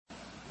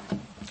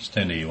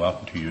extend a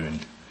welcome to you in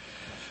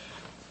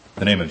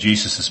the name of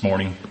Jesus this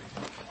morning.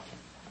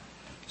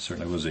 It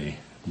certainly was a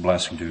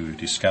blessing to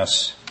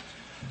discuss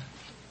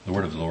the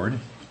Word of the Lord,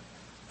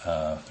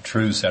 the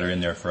truths that are in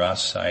there for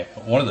us.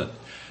 One of the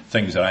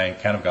things that I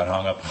kind of got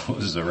hung up on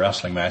was the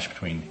wrestling match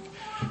between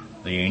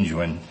the angel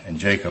and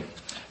Jacob.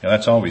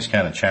 That's always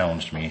kind of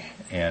challenged me.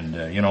 And,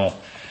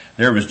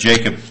 there was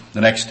Jacob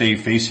the next day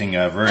facing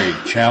a very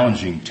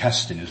challenging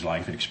test in his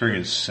life, an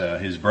experience,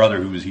 his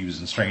brother he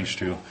was estranged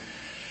to.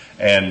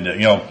 And,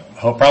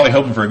 probably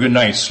hoping for a good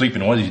night's sleep,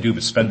 and what did he do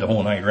but spend the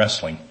whole night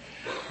wrestling?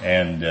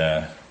 And,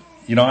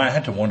 I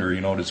had to wonder,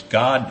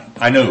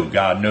 I know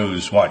God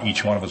knows what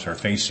each one of us are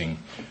facing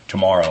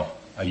tomorrow,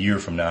 a year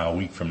from now, a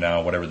week from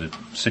now, whatever the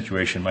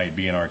situation might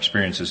be in our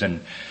experiences.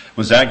 And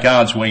was that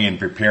God's way in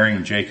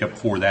preparing Jacob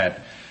for that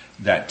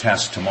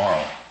test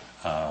tomorrow?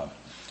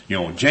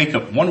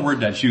 Jacob, one word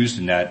that's used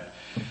in that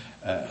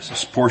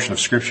portion of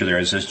scripture there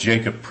is this: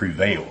 Jacob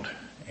prevailed.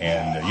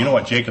 And you know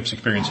what Jacob's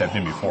experience had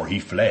been before? He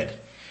fled.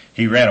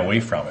 He ran away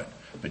from it.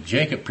 But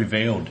Jacob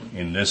prevailed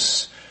in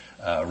this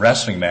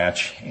wrestling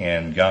match,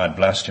 and God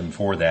blessed him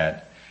for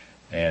that.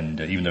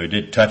 And even though he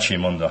did touch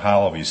him on the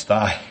hollow of his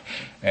thigh,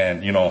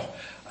 and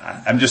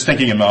I'm just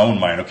thinking in my own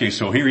mind, okay,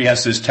 so here he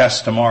has this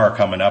test tomorrow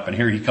coming up, and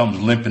here he comes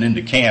limping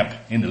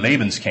into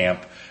Laban's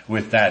camp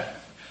with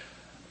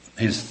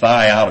his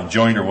thigh out of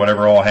joint or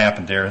whatever all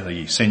happened there,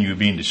 the sinew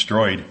being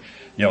destroyed,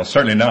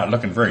 certainly not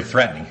looking very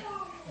threatening.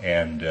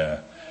 And,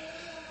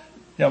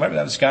 maybe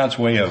that was God's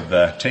way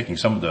of taking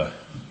some of the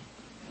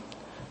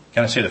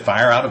the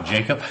fire out of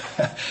Jacob.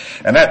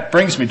 And that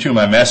brings me to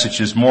my message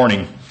this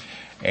morning.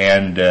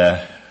 And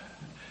the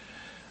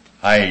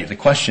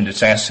question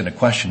that's asked in a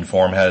question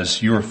form: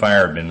 has your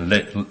fire been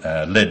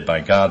lit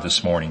by God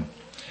this morning?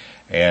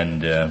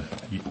 And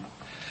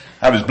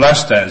I was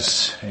blessed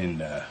as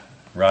in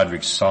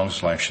Roderick's song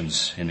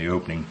selections in the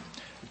opening.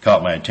 It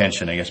caught my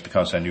attention, I guess,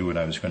 because I knew what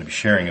I was going to be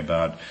sharing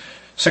about.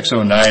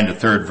 609, the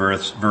third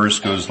verse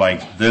goes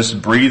like this: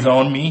 breathe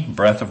on me,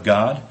 breath of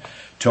God,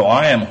 till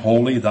I am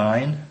wholly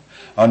thine,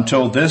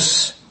 until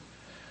this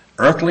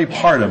earthly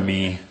part of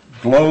me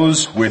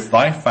glows with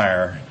thy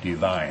fire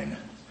divine.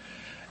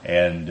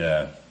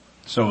 And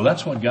so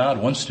that's what God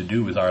wants to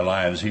do with our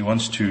lives. He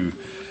wants to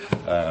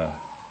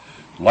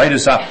light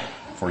us up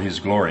for His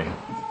glory.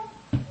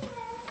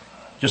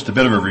 Just a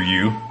bit of a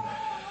review.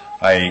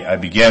 I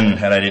began,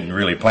 and I didn't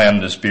really plan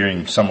this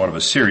being somewhat of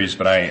a series,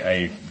 but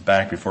I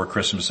back before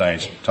Christmas I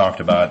talked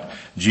about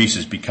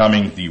Jesus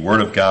becoming the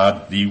Word of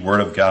God, being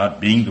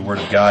the Word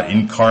of God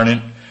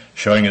incarnate,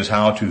 showing us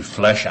how to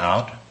flesh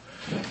out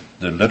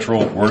the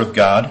literal Word of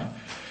God.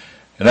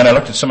 And then I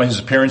looked at some of His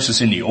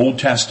appearances in the Old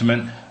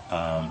Testament,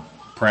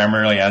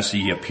 primarily as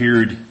He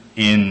appeared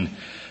in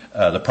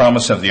the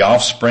promise of the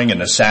offspring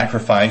and the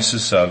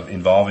sacrifices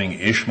involving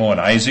Ishmael and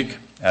Isaac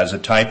as a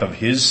type of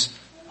His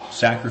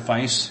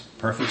sacrifice,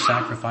 perfect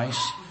sacrifice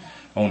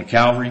on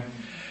Calvary.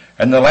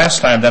 And the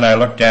last time then I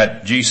looked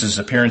at Jesus'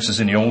 appearances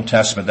in the Old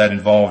Testament that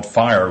involved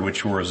fire,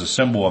 which was a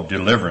symbol of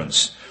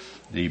deliverance.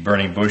 The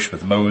burning bush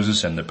with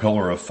Moses and the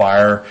pillar of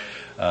fire,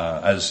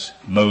 as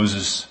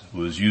Moses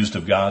was used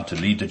of God to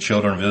lead the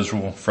children of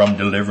Israel from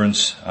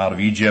deliverance out of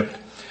Egypt.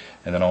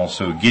 And then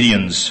also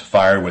Gideon's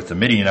fire with the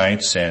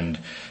Midianites and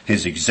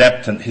God's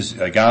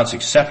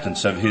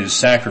acceptance of his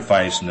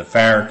sacrifice, and the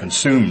fire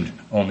consumed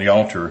on the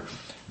altar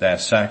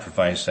that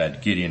sacrifice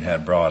that Gideon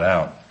had brought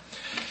out.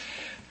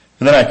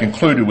 And then I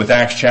concluded with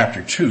Acts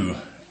chapter 2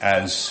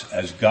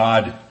 as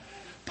God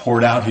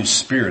poured out His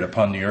Spirit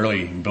upon the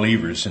early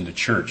believers in the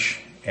church,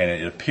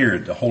 and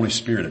the Holy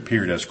Spirit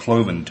appeared as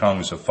cloven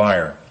tongues of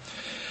fire.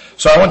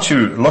 So I want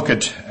to look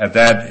at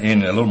that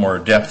in a little more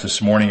depth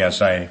this morning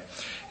as I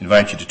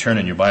invite you to turn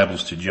in your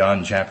Bibles to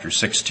John chapter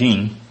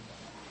 16.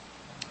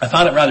 I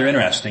found it rather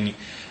interesting.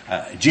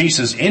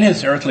 Jesus, in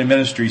His earthly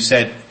ministry,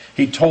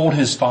 He told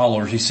His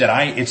followers, He said,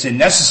 it's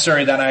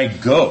necessary that I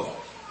go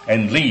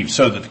and leave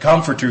so that the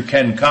Comforter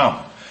can come.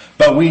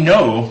 But we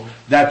know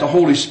that the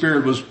Holy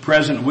Spirit was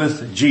present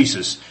with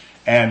Jesus,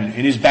 and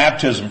in His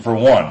baptism, for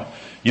one.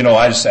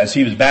 As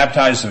He was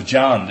baptized of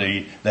John,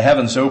 the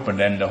heavens opened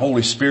and the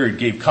Holy Spirit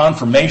gave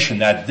confirmation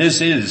that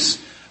this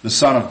is the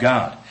Son of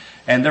God.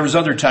 And there was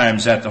other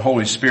times that the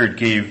Holy Spirit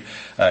gave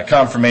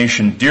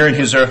confirmation during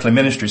His earthly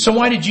ministry. So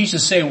why did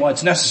Jesus say,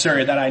 it's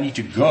necessary that I need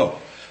to go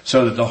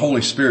so that the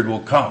Holy Spirit will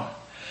come?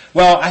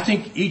 Well, I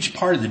think each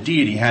part of the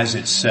deity has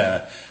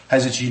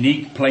its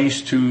unique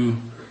place to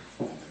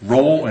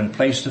role and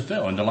place to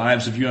fill in the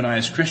lives of you and I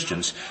as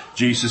Christians.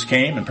 Jesus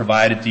came and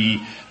provided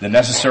the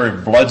necessary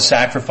blood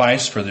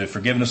sacrifice for the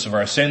forgiveness of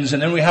our sins,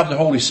 and then we have the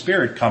Holy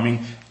Spirit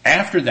coming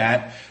after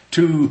that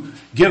to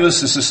give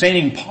us the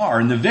sustaining power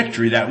and the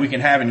victory that we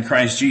can have in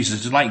Christ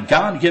Jesus. It's like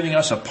God giving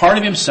us a part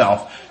of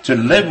Himself to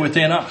live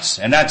within us,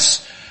 and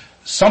that's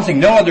something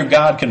no other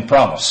God can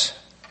promise.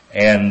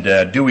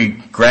 And do we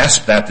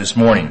grasp that this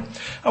morning?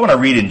 I want to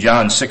read in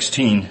John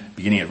 16,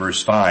 beginning at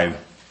verse 5.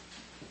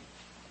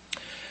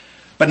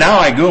 But now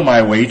I go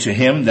my way to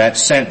Him that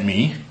sent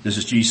me. This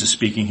is Jesus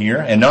speaking here.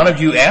 And none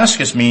of you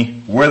asketh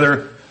me,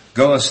 whither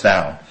goest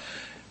thou?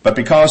 But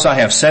because I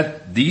have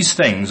said these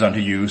things unto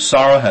you,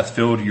 sorrow hath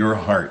filled your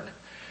heart.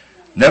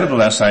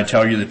 Nevertheless, I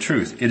tell you the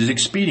truth. It is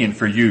expedient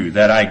for you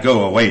that I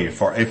go away.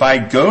 For if I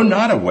go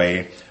not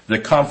away, the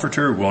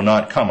Comforter will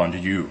not come unto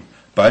you.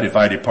 But if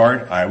I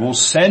depart, I will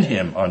send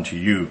him unto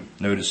you.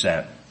 Notice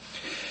that.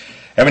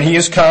 And when he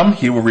is come,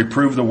 he will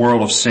reprove the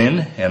world of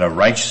sin and of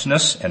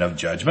righteousness and of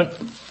judgment.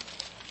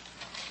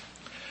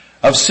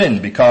 Of sin,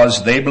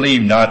 because they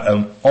believe not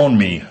on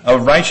me.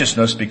 Of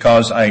righteousness,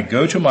 because I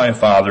go to my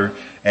Father,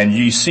 and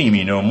ye see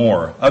me no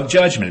more. Of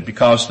judgment,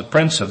 because the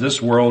prince of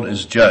this world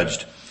is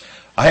judged.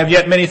 I have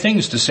yet many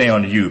things to say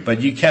unto you,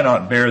 but ye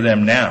cannot bear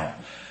them now.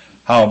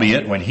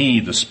 Howbeit, when he,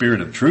 the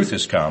Spirit of truth,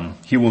 is come,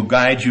 he will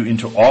guide you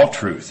into all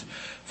truth.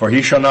 For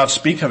he shall not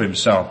speak of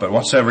himself, but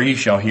whatsoever he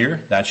shall hear,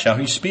 that shall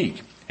he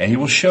speak. And he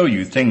will show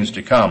you things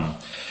to come.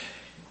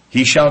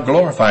 He shall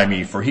glorify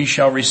me, for he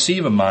shall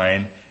receive of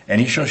mine, and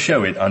he shall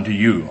show it unto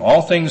you.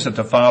 All things that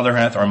the Father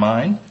hath are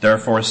mine.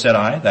 Therefore said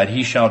I, that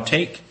he shall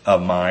take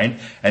of mine,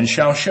 and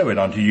shall show it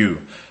unto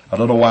you. A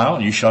little while,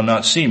 and you shall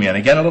not see me. And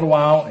again a little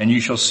while, and you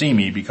shall see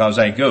me, because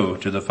I go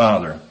to the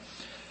Father.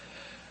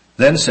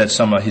 Then said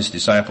some of his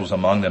disciples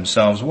among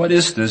themselves, What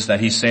is this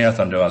that he saith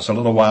unto us? A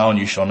little while, and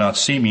you shall not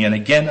see me. And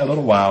again a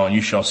little while, and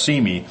you shall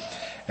see me.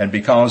 And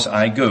because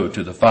I go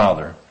to the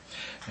Father.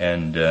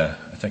 And I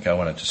think I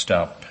wanted to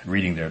stop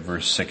reading there at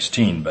verse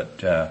 16. But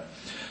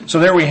so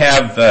there we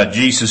have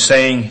Jesus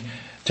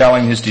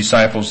telling his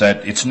disciples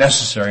that it's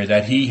necessary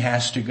that he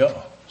has to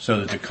go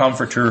so that the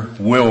Comforter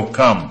will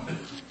come.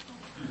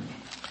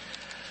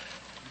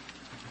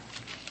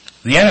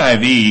 The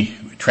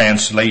NIV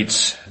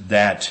translates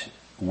that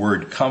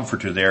word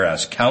comforter there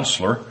as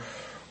counselor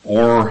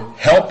or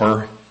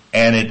helper,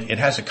 and it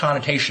has a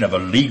connotation of a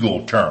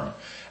legal term,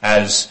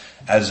 as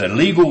a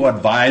legal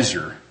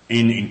advisor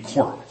in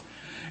court.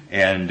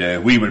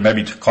 And we would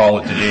maybe call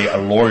it today a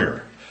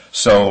lawyer.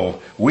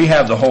 So we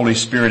have the Holy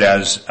Spirit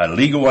as a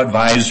legal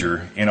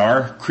advisor in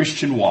our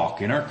Christian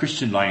walk, in our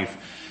Christian life,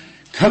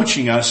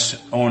 coaching us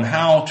on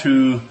how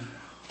to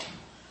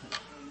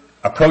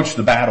approach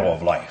the battle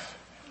of life.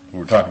 We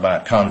were talking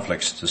about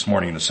conflicts this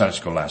morning in the Sunday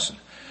school lesson.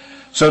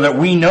 So that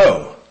we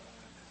know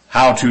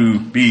how to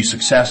be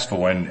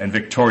successful and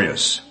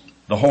victorious.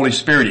 The Holy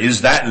Spirit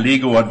is that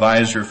legal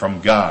advisor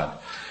from God.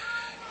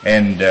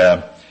 And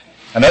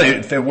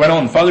it went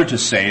on further to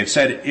say, it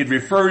said it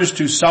refers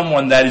to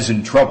someone that is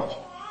in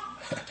trouble.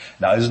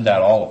 Now isn't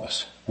that all of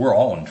us? We're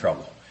all in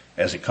trouble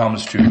as it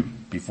comes to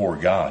before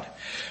God.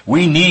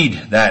 We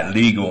need that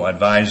legal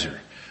advisor.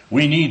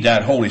 We need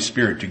that Holy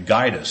Spirit to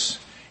guide us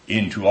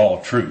into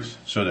all truth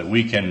so that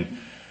we can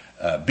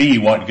be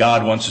what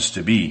God wants us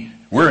to be.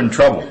 We're in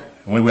trouble.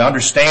 When we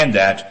understand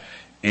that,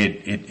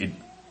 it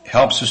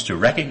helps us to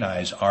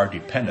recognize our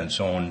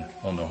dependence on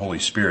the Holy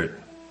Spirit.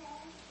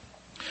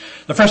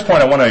 The first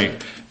point I want to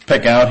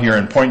pick out here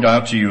and point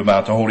out to you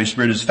about the Holy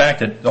Spirit is the fact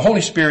that the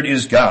Holy Spirit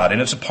is God,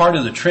 and it's a part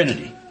of the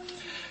Trinity.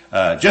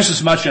 Just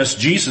as much as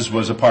Jesus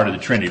was a part of the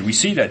Trinity. We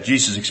see that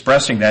Jesus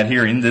expressing that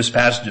here in this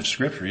passage of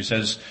Scripture. He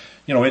says,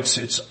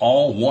 it's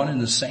all one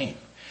and the same.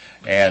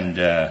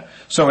 And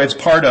so it's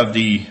part of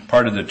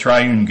the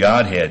triune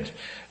Godhead.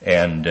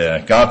 And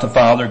God the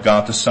Father,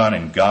 God the Son,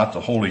 and God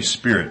the Holy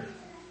Spirit.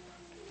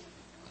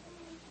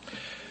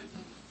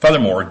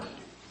 Furthermore,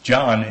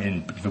 John,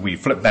 if we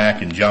flip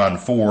back in John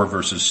 4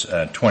 verses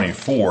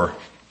 24,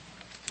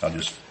 I'll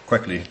just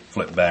quickly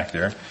flip back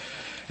there.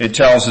 It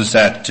tells us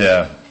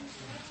that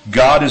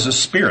God is a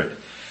spirit,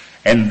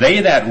 and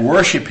they that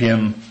worship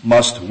him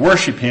must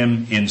worship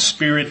him in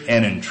spirit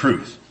and in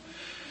truth.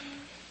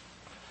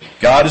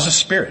 God is a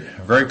spirit.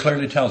 It very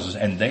clearly tells us,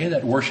 and they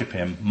that worship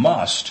him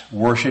must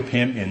worship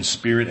him in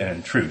spirit and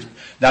in truth.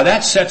 Now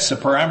that sets the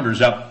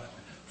parameters up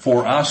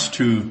for us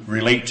to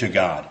relate to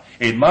God.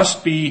 It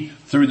must be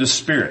through the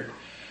Spirit.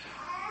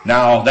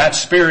 Now that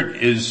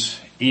Spirit is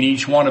in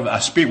each one of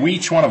us.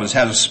 Each one of us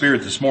has a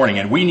Spirit this morning,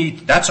 and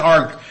that's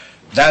our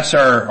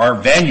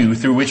venue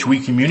through which we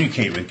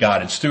communicate with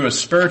God. It's through a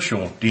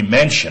spiritual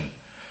dimension.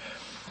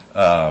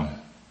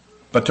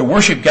 But to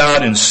worship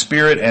God in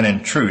spirit and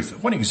in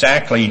truth, what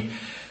exactly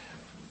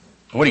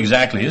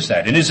is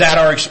that? And is that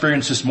our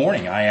experience this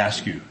morning, I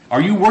ask you?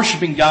 Are you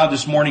worshiping God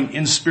this morning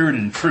in spirit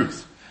and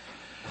truth?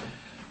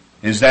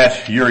 Is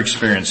that your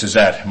experience? Is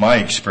that my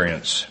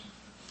experience?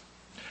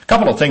 A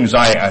couple of things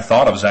I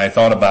thought of as I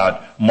thought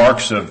about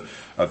marks of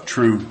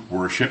true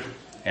worship.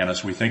 And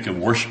as we think of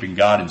worshiping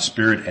God in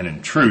spirit and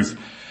in truth,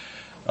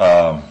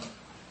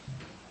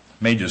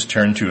 may just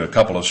turn to a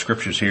couple of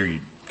scriptures here.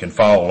 You can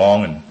follow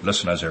along and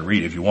listen as I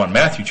read if you want.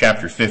 Matthew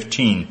chapter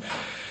 15.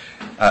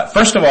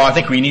 First of all, I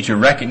think we need to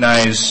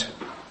recognize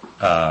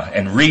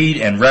and read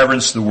and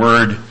reverence the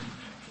word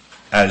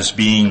as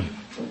being,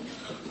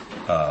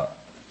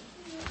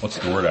 what's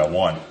the word I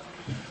want?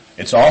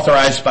 It's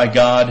authorized by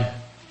God.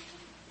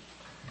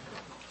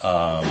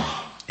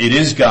 It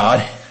is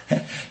God.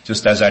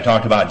 Just as I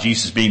talked about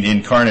Jesus being the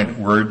incarnate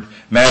word.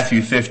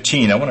 Matthew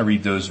 15. I want to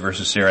read those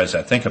verses there as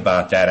I think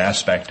about that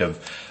aspect of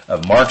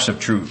marks of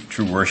true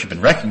worship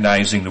and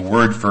recognizing the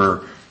word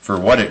for for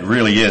what it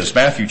really is.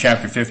 Matthew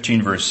chapter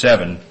 15 verse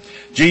 7.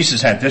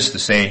 Jesus had this to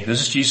say.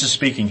 This is Jesus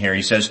speaking here.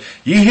 He says,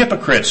 "Ye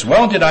hypocrites,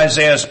 well did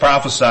Isaiah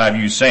prophesy of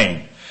you,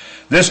 saying,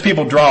 This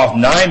people draweth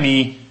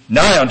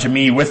nigh unto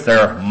me with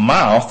their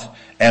mouth,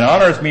 and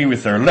honoreth me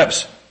with their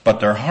lips,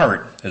 but their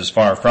heart is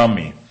far from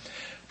me.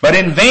 But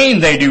in vain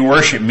they do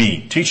worship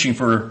me, teaching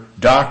for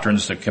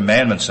doctrines the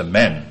commandments of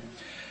men."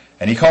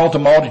 And he called the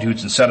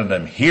multitudes and said unto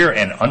them, "Hear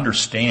and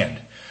understand."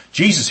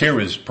 Jesus here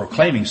was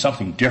proclaiming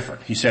something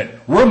different. He said,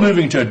 we're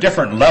moving to a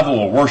different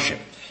level of worship.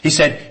 He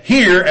said,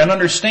 "Hear and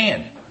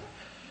understand.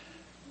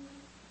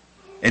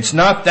 It's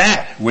not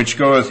that which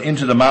goeth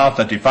into the mouth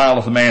that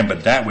defileth a man,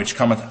 but that which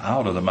cometh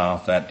out of the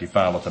mouth that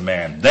defileth a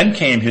man." Then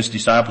came his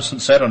disciples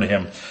and said unto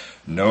him,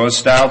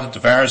 "Knowest thou that the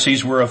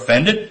Pharisees were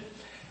offended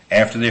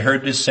after they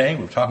heard this saying?"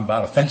 We were talking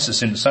about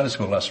offenses in the Sunday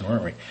school lesson,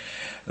 weren't we?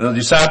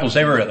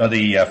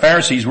 The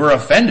Pharisees were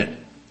offended.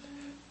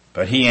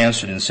 But he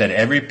answered and said,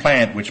 "Every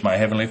plant which my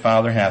heavenly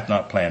Father hath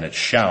not planted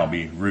shall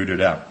be rooted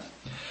up."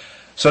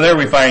 So there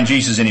we find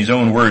Jesus in his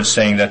own words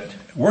saying that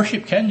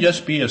worship can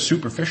just be a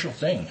superficial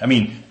thing. I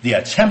mean, the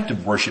attempt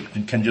of worship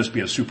can just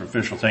be a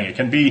superficial thing. It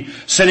can be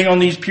sitting on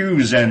these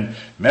pews and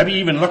maybe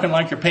even looking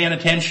like you're paying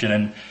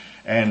attention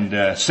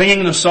and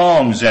singing the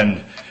songs,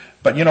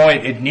 but you know,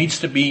 it needs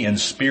to be in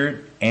spirit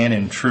and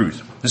in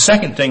truth. The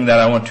second thing that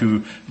I want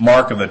to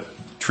mark of a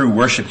true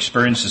worship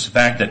experience is the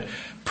fact that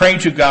pray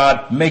to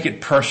God, make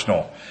it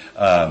personal.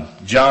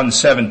 John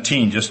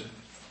 17, just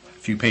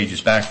a few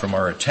pages back from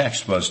our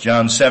text, was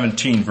John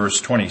 17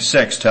 verse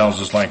 26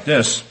 tells us like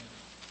this,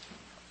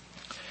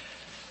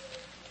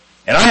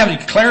 "And I have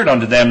declared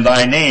unto them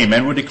thy name,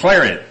 and will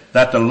declare it,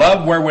 that the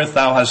love wherewith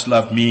thou hast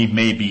loved me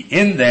may be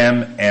in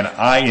them, and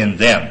I in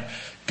them."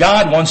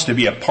 God wants to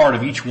be a part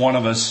of each one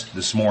of us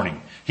this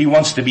morning. He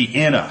wants to be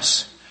in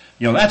us.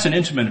 You know, that's an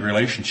intimate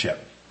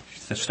relationship.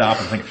 Stop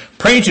and think.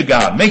 Pray to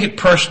God. Make it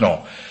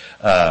personal.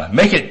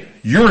 Make it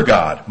your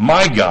God,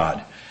 my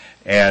God.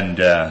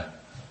 And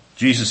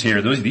Jesus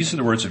here, these are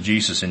the words of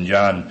Jesus in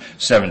John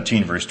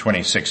 17 verse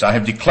 26. "I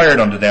have declared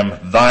unto them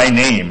thy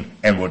name,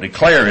 and will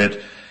declare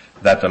it,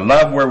 that the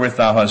love wherewith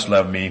thou hast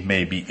loved me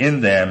may be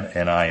in them,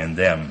 and I in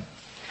them."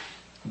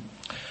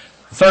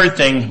 The third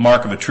thing,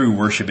 mark of a true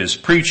worship, is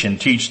preach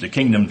and teach the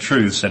kingdom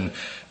truths, and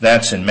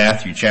that's in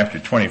Matthew chapter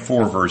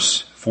 24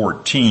 verse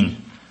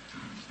 14.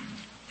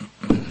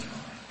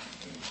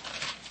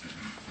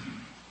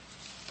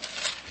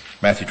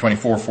 Matthew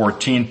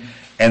 24:14.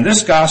 "And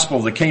this gospel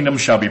of the kingdom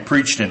shall be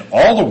preached in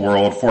all the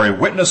world for a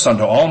witness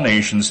unto all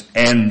nations,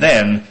 and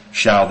then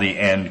shall the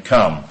end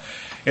come."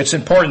 It's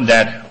important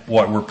that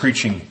what we're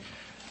preaching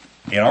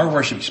in our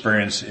worship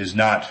experience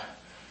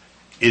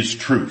is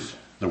truth,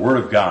 the Word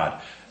of God.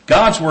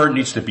 God's Word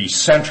needs to be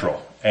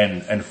central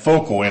and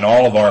focal in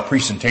all of our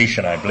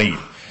presentation, I believe.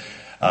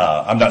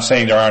 I'm not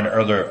saying there aren't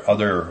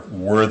other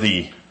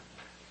worthy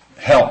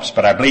helps,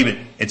 but I believe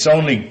it's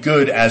only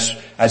good as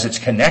it's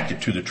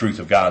connected to the truth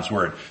of God's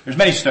Word. There's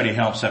many study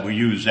helps that we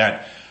use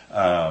that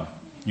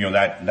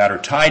are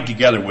tied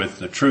together with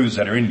the truths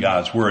that are in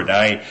God's Word.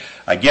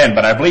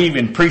 But I believe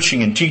in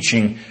preaching and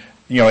teaching,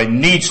 it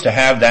needs to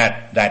have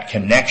that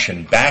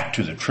connection back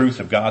to the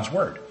truth of God's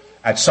Word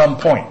at some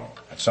point.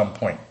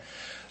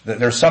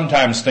 There's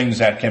sometimes things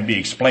that can be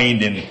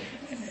explained and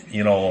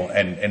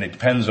it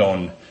depends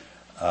on,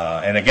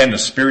 and again, the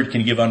Spirit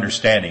can give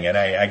understanding. And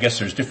I guess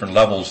there's different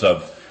levels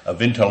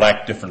of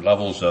intellect, different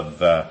levels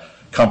of,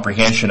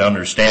 comprehension,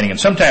 understanding. And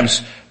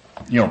sometimes,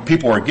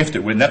 people are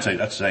gifted with, and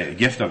that's a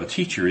gift of a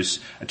teacher, is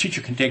a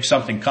teacher can take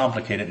something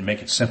complicated and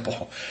make it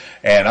simple.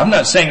 And I'm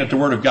not saying that the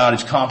Word of God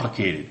is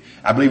complicated.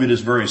 I believe it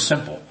is very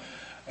simple.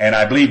 And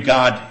I believe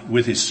God,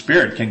 with His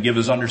Spirit, can give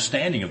us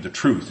understanding of the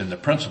truth and the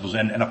principles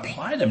and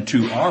apply them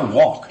to our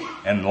walk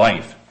and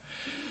life.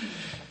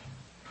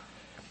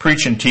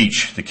 Preach and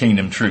teach the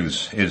kingdom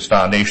truths is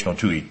foundational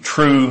to a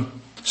true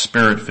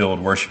Spirit-filled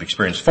worship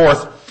experience.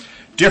 Fourth,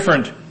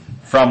 different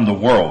from the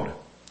world.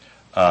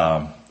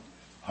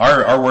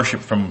 Our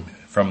worship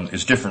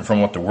is different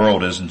from what the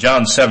world is. In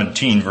John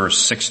 17 verse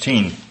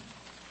 16,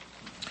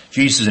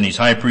 Jesus in His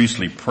high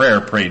priestly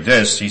prayer prayed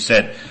this. He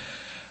said,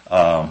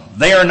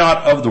 "They are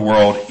not of the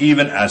world,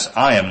 even as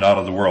I am not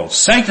of the world.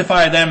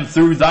 Sanctify them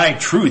through thy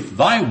truth.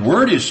 Thy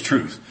word is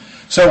truth."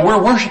 So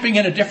we're worshiping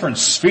in a different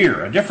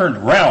sphere, a different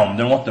realm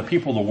than what the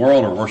people of the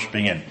world are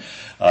worshiping in.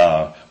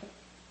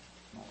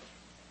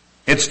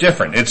 It's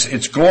different.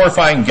 It's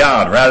glorifying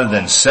God rather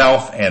than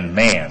self and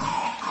man.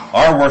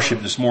 Our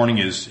worship this morning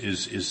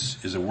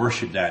is a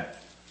worship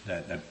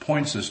that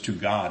points us to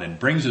God and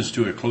brings us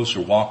to a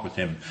closer walk with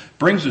Him,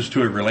 brings us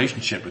to a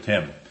relationship with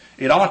Him.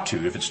 It ought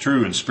to, if it's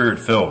true and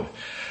Spirit-filled.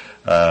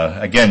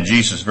 Again,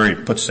 Jesus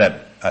puts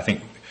that, I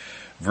think,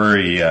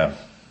 very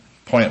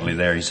pointedly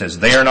there. He says,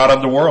 "They are not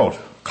of the world."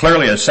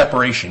 Clearly a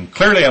separation,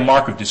 clearly a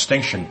mark of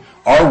distinction.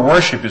 Our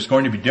worship is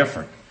going to be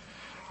different.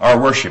 Our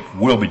worship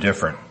will be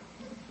different.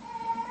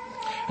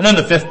 And then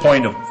the fifth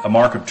point of a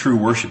mark of true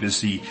worship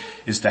is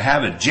to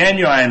have a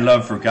genuine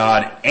love for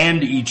God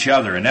and each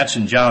other. And that's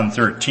in John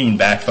 13,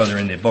 back further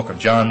in the book of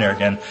John there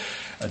again.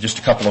 just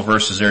a couple of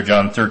verses there,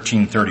 John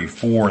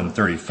 13:34 and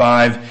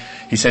 35.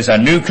 He says, "A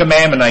new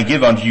commandment I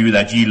give unto you,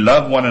 that ye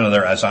love one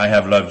another as I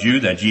have loved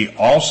you, that ye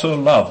also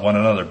love one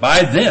another.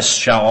 By this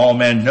shall all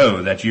men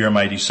know that ye are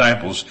my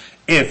disciples,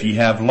 if ye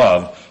have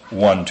love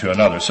one to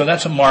another." So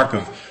that's a mark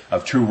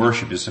of true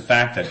worship, is the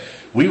fact that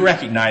we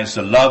recognize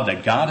the love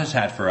that God has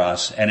had for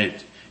us, and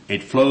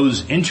it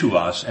flows into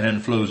us and then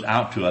flows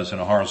out to us in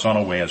a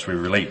horizontal way as we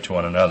relate to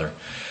one another.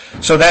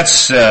 So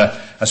that's,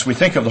 as we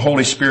think of the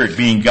Holy Spirit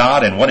being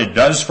God and what it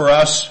does for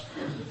us,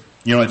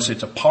 it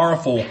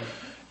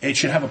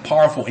should have a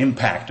powerful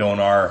impact on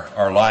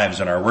our lives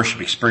and our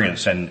worship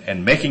experience,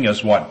 and making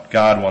us what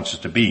God wants us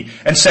to be,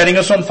 and setting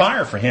us on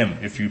fire for Him,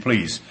 if you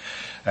please,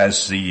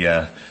 as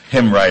the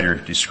hymn writer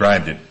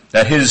described it.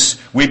 That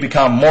we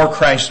become more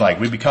Christ-like,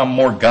 we become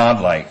more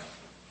God-like.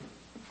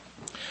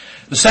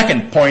 The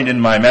second point in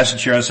my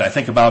message here, as I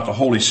think about the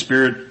Holy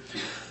Spirit,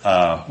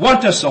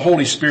 what does the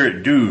Holy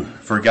Spirit do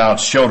for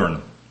God's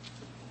children?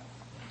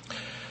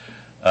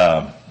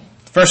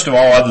 First of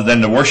all, other than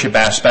the worship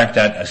aspect,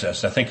 that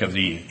as I think of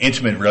the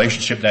intimate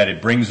relationship that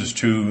it brings us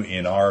to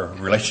in our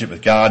relationship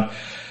with God,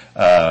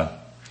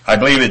 I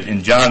believe it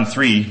in John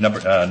 3,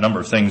 number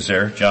of things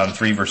there. John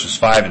 3 verses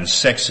 5 and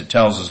 6, it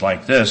tells us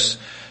like this.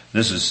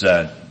 This is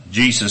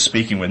Jesus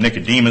speaking with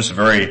Nicodemus, a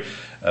very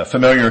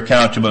familiar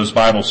account to most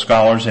Bible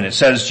scholars, and it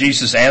says,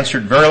 "Jesus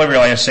answered, Verily,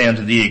 verily, I say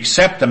unto thee,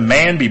 except a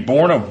man be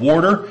born of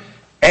water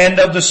and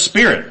of the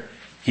Spirit,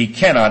 he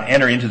cannot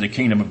enter into the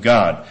kingdom of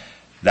God.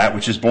 That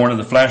which is born of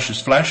the flesh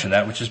is flesh, and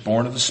that which is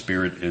born of the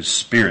Spirit is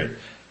spirit."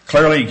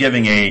 Clearly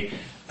giving a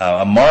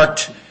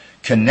marked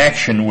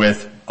connection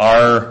with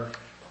our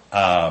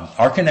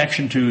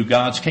connection to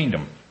God's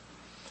kingdom.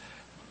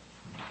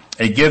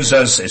 It gives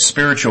us a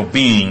spiritual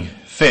being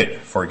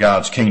fit for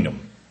God's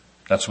kingdom.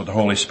 That's what the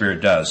Holy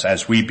Spirit does.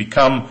 As we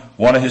become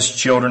one of His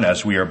children,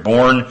 as we are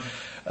born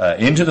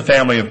into the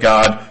family of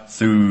God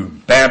through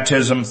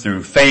baptism,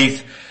 through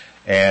faith,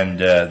 and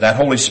that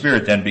Holy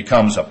Spirit then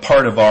becomes a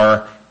part of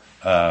our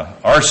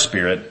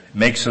spirit,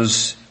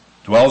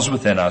 dwells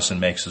within us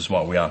and makes us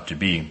what we ought to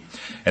be.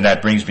 And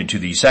that brings me to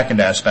the second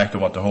aspect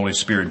of what the Holy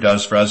Spirit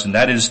does for us, and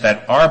that is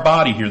that our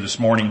body here this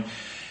morning,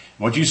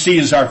 what you see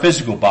is our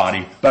physical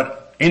body,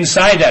 but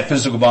inside that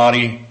physical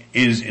body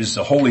is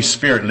the Holy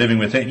Spirit living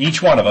within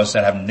each one of us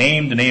that have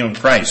named the name of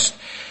Christ.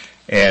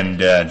 And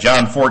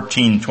John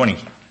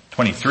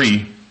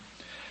 14:23,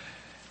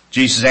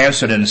 Jesus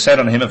answered and said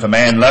unto him, "If a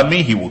man love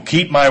me, he will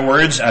keep my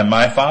words, and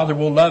my Father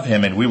will love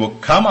him, and we will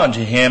come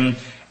unto him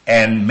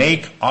and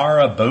make our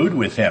abode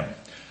with him."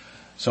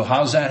 So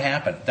how does that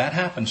happen? That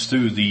happens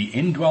through the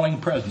indwelling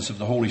presence of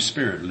the Holy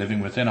Spirit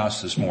living within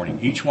us this morning.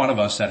 Each one of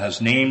us that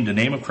has named the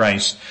name of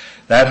Christ,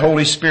 that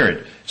Holy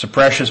Spirit, it's a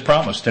precious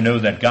promise to know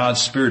that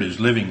God's Spirit is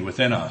living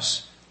within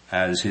us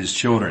as His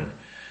children.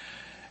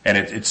 And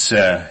it's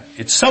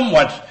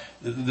somewhat,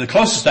 the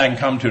closest I can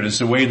come to it is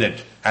the way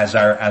that as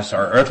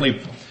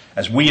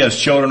we as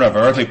children of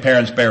our earthly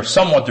parents bear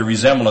somewhat the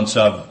resemblance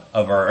of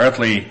our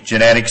earthly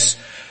genetics.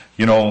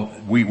 You know,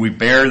 we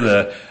bear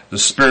the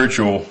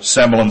spiritual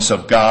semblance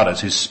of God as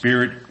His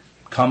Spirit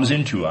comes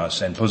into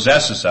us and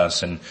possesses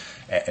us and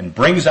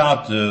brings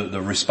out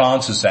the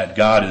responses that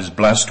God is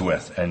blessed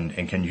with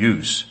and can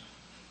use.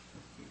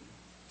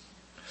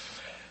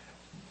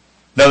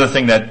 Another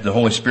thing that the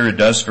Holy Spirit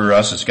does for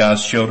us as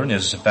God's children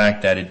is the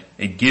fact that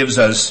it gives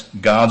us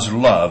God's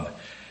love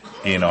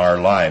in our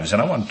lives.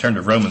 And I want to turn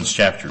to Romans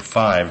chapter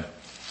 5.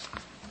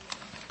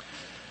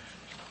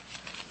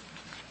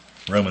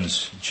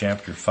 Romans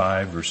chapter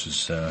 5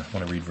 verses, I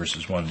want to read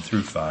verses 1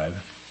 through 5.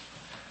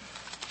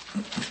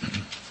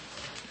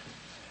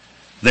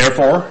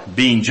 "Therefore,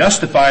 being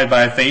justified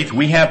by faith,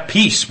 we have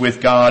peace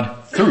with God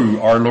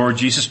through our Lord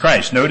Jesus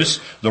Christ."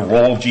 Notice the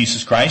role of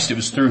Jesus Christ. It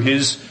was through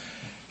His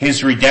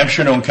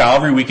redemption on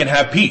Calvary we can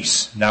have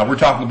peace. Now we're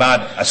talking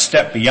about a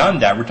step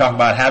beyond that. We're talking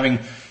about having,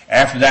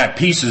 after that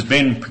peace has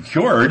been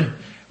procured,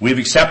 we've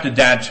accepted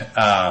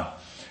that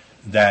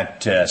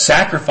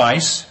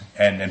sacrifice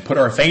and put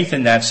our faith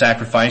in that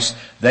sacrifice,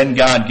 then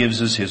God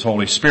gives us His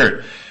Holy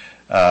Spirit.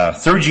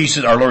 Through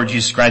Jesus, our Lord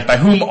Jesus Christ, by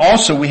whom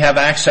also we have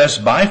access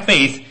by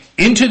faith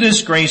into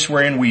this grace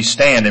wherein we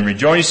stand and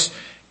rejoice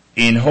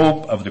in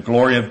hope of the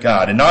glory of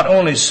God. And not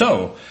only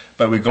so,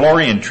 but we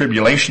glory in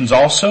tribulations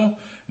also,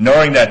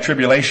 knowing that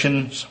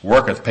tribulations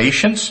worketh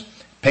patience,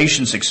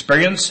 patience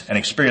experience, and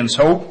experience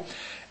hope,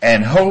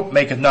 and hope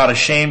maketh not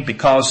ashamed,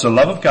 because the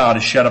love of God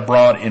is shed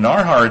abroad in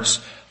our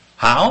hearts.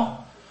 How?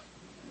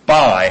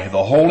 By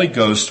the Holy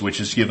Ghost which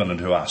is given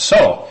unto us.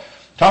 So,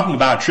 talking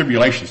about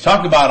tribulations,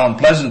 talking about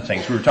unpleasant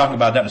things. We were talking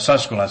about that in the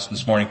Sunday school lesson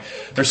this morning.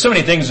 There's so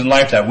many things in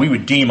life that we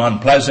would deem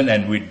unpleasant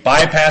and we'd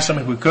bypass them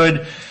if we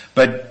could.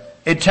 But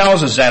it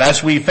tells us that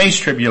as we face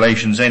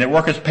tribulations, and it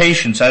worketh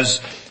patience, as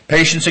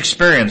patience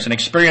experience and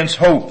experience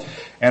hope.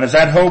 And as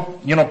that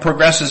hope,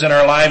 progresses in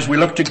our lives, we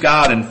look to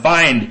God and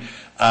find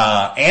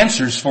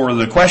answers for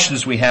the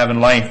questions we have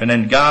in life. And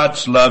then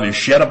God's love is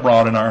shed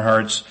abroad in our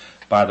hearts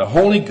by the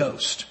Holy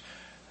Ghost.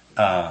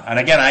 And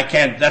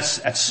again,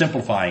 that's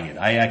simplifying it.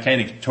 I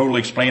can't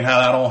totally explain how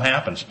that all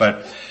happens,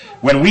 but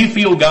when we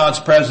feel God's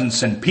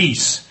presence and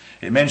peace,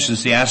 it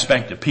mentions the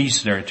aspect of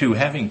peace there too,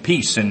 having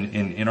peace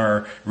in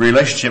our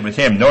relationship with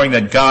Him, knowing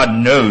that God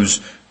knows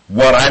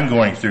what I'm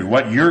going through,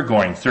 what you're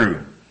going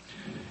through.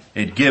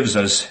 It gives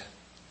us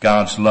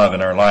God's love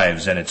in our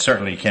lives, and it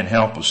certainly can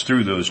help us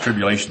through those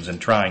tribulations and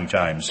trying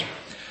times.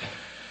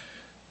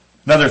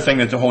 Another thing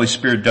that the Holy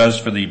Spirit does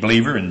for the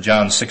believer in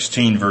John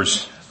 16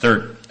 verse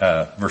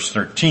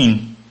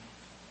 13,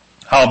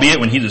 howbeit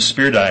when He the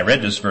Spirit, I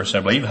read this verse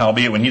I believe,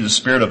 howbeit when He the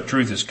Spirit of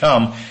truth is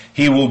come,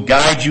 He will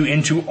guide you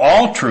into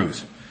all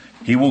truth.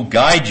 He will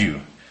guide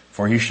you,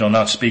 for He shall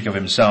not speak of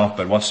Himself,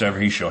 but whatsoever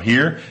He shall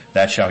hear,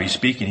 that shall He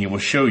speak, and He will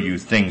show you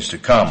things to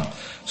come.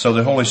 So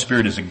the Holy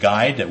Spirit is a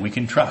guide that we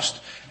can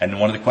trust. And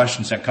one of the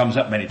questions that comes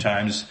up many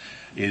times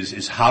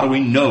is how do we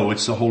know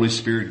it's the Holy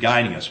Spirit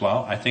guiding us?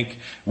 Well, I think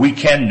we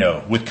can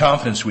know. With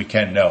confidence we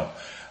can know.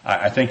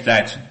 I think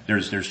that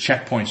there's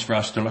checkpoints for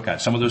us to look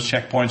at. Some of those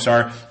checkpoints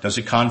are, does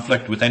it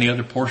conflict with any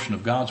other portion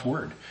of God's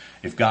Word?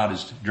 If God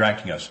is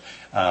directing us.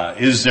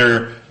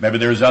 Maybe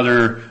there's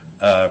other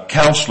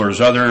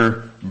counselors,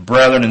 other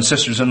brethren and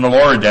sisters in the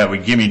Lord that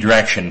would give me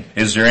direction.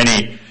 Is there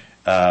any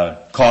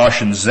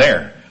cautions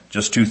there?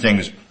 Just two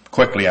things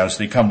quickly as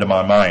they come to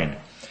my mind.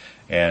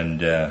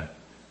 And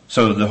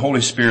so the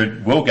Holy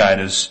Spirit will guide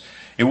us.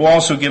 It will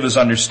also give us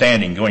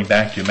understanding. Going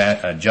back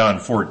to John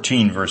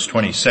 14 verse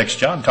 26,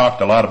 John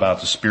talked a lot about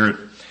the Spirit.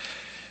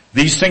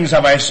 These things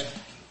have I,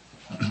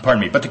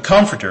 but the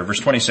Comforter, verse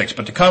 26,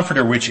 but the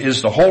Comforter which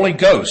is the Holy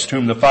Ghost,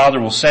 whom the Father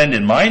will send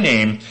in my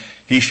name,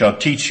 He shall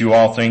teach you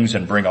all things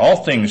and bring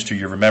all things to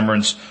your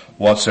remembrance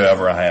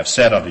whatsoever I have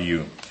said unto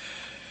you.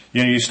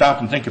 You know, you stop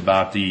and think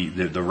about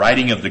the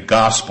writing of the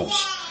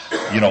Gospels.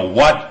 You know,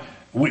 what,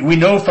 we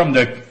know from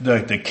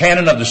the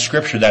canon of the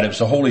Scripture that it was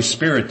the Holy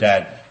Spirit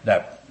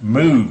that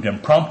moved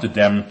and prompted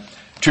them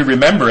to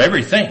remember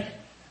everything.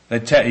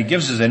 It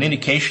gives us an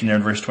indication there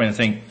in verse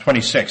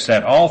 26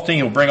 that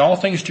He will bring all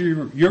things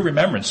to your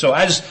remembrance. So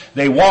as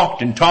they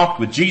walked and talked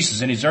with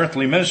Jesus in His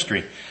earthly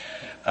ministry,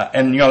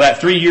 and you know, that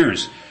 3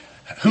 years,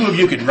 who of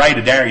you could write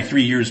a diary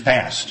 3 years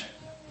past?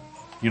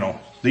 You know,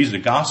 the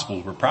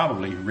Gospels were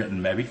probably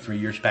written maybe 3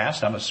 years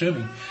past, I'm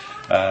assuming.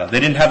 They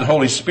didn't have the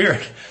Holy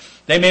Spirit.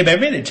 Maybe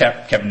they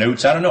kept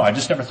notes, I don't know, I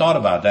just never thought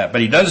about that.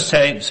 But He does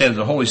say that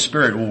the Holy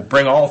Spirit will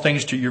bring all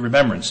things to your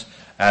remembrance,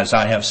 as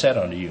I have said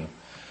unto you.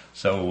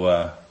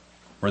 So,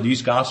 were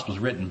these Gospels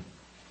written,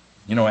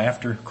 you know,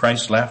 after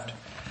Christ left?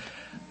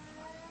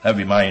 That would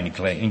be my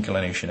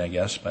inclination, I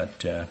guess,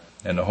 but,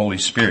 and the Holy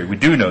Spirit. We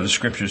do know the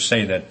Scriptures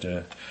say that,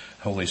 the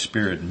Holy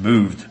Spirit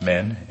moved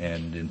men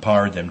and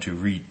empowered them to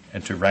read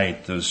and to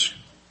write the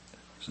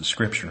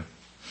Scripture.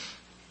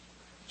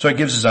 So it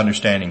gives us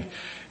understanding.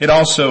 It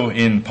also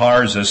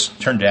empowers us.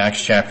 Turn to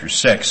Acts chapter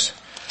 6.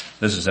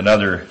 This is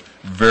another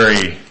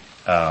very,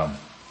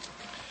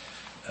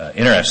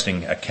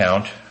 interesting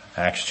account.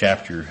 Acts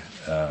chapter,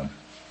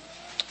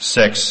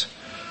 6.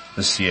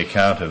 This is the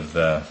account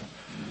of,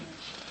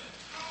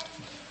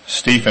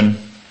 Stephen.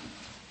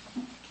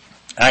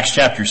 Acts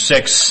chapter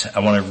 6, I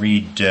want to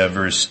read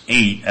verse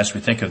 8 as we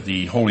think of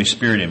the Holy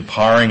Spirit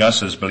empowering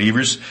us as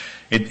believers.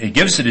 It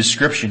gives a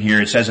description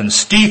here. It says, and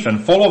Stephen,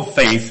 full of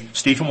faith,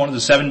 Stephen, one of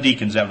the 7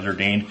 deacons that was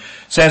ordained,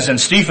 says,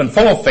 and Stephen,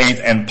 full of faith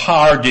and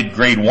power, did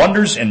great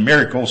wonders and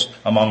miracles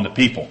among the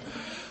people.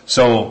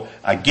 So,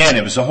 again,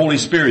 it was the Holy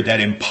Spirit that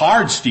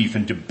empowered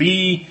Stephen to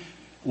be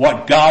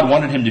what God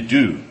wanted him to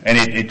do. And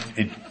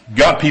it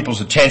got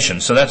people's attention.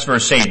 So that's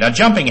verse 8. Now,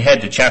 jumping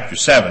ahead to chapter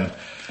 7,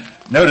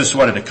 notice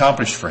what it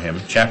accomplished for him.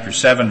 Chapter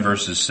 7,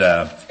 verses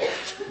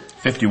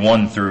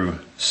 51 through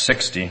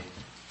 60.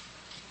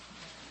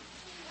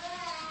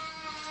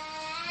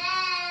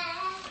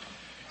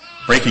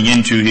 Breaking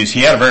into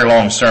he had a very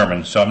long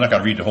sermon, so I'm not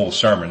going to read the whole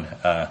sermon.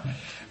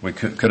 We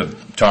could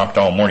have talked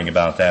all morning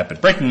about that.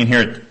 But breaking in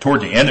here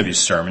toward the end of his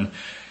sermon,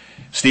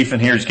 Stephen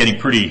here is getting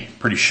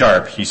pretty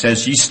sharp. He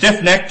says, ye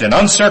stiff-necked and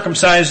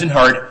uncircumcised in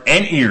heart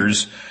and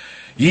ears,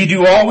 ye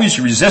do always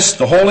resist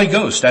the Holy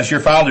Ghost, as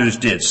your fathers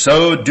did,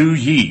 so do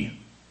ye.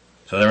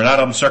 So they were not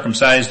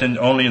uncircumcised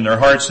only in their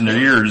hearts and their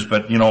ears,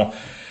 but, you know,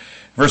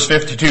 verse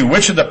 52,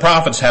 which of the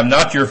prophets have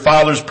not your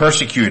fathers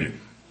persecuted?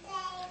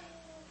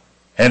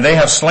 And they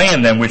have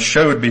slain them which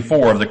showed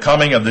before of the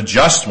coming of the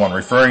just one,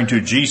 referring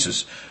to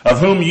Jesus, of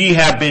whom ye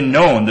have been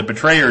known, the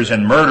betrayers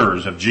and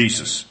murderers of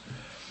Jesus.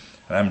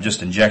 I'm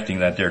just injecting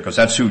that there because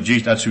that's who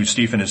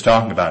Stephen is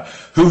talking about.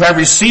 Who have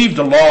received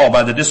the law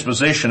by the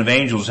disposition of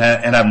angels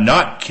and have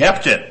not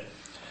kept it.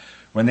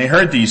 When they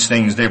heard these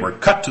things, they were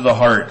cut to the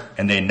heart,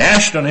 and they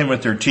gnashed on him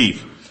with their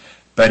teeth.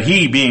 But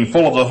he, being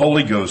full of the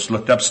Holy Ghost,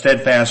 looked up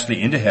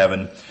steadfastly into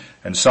heaven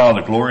and saw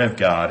the glory of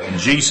God, and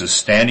Jesus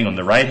standing on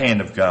the right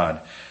hand of God.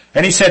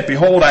 And he said,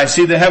 behold, I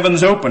see the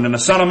heavens opened, and the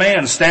Son of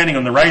Man standing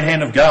on the right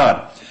hand of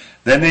God.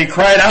 Then they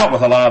cried out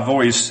with a loud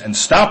voice, and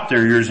stopped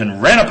their ears,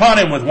 and ran upon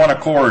him with one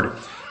accord.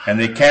 And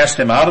they cast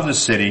him out of the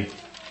city,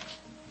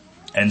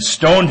 and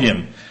stoned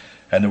him.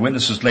 And the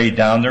witnesses laid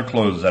down their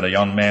clothes at a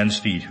young man's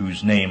feet,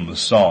 whose name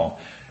was Saul.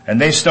 And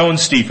they stoned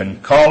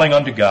Stephen, calling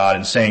unto God,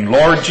 and saying,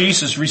 Lord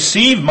Jesus,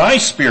 receive my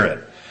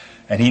spirit.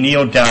 And he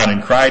kneeled down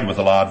and cried with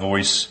a loud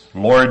voice,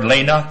 Lord,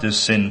 lay not this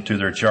sin to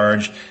their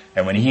charge.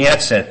 And when he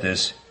had said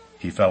this,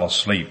 he fell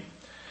asleep.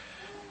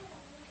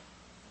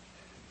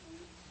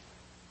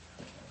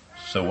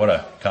 So what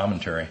a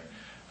commentary.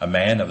 A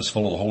man that was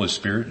full of the Holy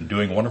Spirit and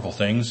doing wonderful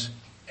things,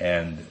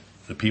 and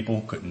the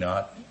people could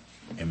not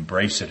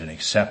embrace it and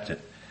accept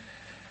it.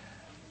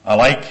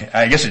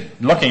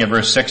 Looking at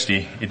verse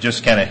 60, it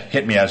just kind of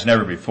hit me as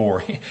never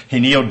before.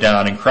 He kneeled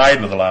down and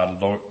cried with a loud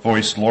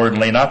voice, Lord,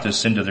 lay not this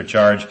sin to their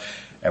charge.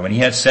 And when he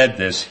had said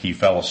this, he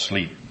fell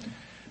asleep.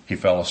 He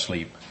fell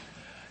asleep.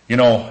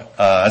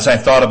 As I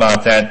thought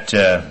about that,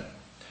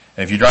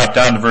 if you drop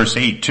down to verse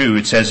 8 too,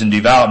 it says, and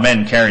devout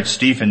men carried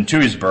Stephen to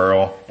his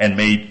burial and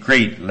made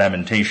great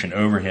lamentation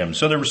over him.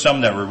 So there were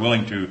some that were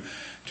willing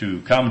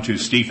to come to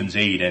Stephen's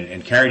aid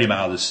and carried him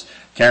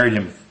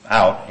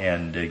out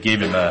and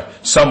gave him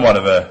somewhat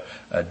of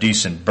a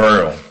decent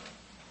burial.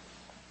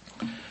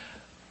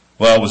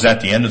 Well, was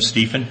that the end of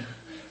Stephen?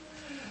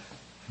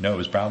 No, it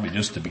was probably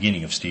just the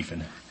beginning of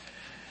Stephen.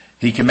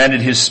 He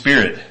commended his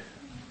spirit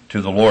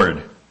to the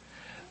Lord.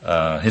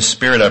 His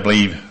spirit, I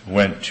believe,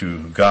 went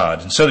to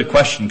God. And so the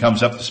question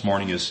comes up this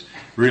morning is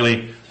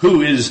really,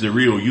 who is the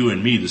real you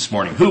and me this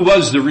morning? Who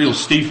was the real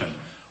Stephen?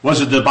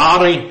 Was it the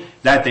body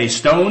that they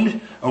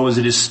stoned, or was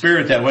it his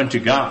spirit that went to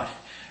God?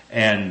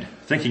 And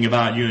thinking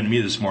about you and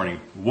me this morning,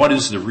 what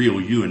is the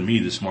real you and me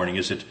this morning?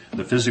 Is it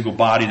the physical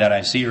body that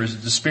I see, or is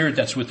it the spirit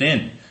that's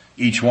within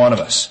each one of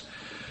us?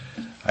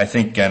 I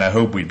think and I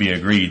hope we'd be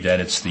agreed that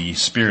it's the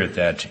spirit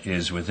that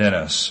is within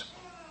us.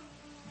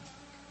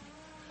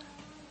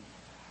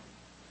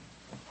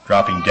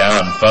 Dropping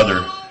down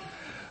further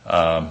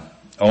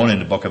on in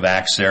the book of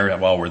Acts there,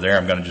 while we're there,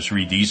 I'm going to just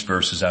read these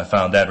verses. I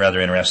found that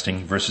rather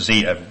interesting.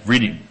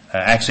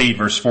 Acts 8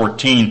 verse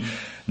 14.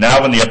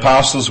 Now when the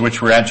apostles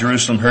which were at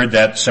Jerusalem heard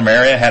that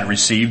Samaria had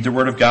received the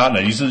word of God,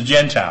 now these are the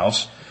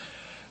Gentiles,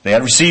 they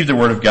had received the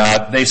word of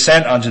God, they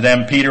sent unto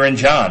them Peter and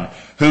John,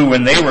 who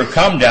when they were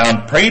come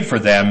down prayed for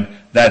them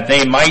that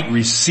they might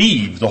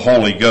receive the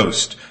Holy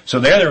Ghost. So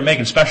there they were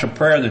making special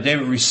prayer that they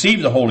would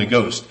receive the Holy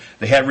Ghost.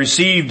 They had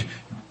received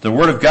the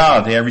word of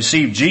God, they had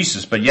received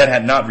Jesus, but yet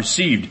had not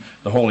received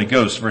the Holy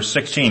Ghost. Verse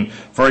 16,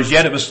 for as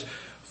yet it was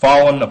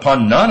fallen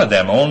upon none of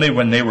them, only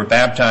when they were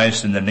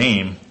baptized in the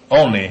name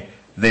of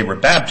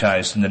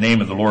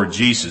the Lord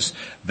Jesus.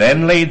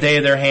 Then laid they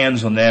their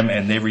hands on them,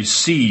 and they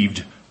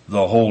received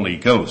the Holy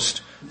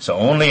Ghost. So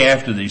only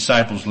after the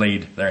disciples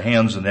laid their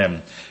hands on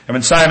them. And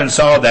when Simon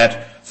saw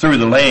that through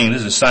the laying,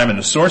 this is Simon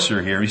the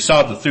sorcerer here, he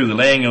saw that through the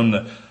laying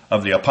on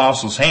of the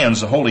apostles'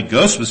 hands the Holy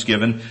Ghost was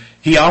given,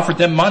 he offered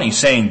them money,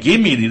 saying, give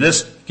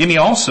me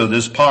also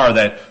this power,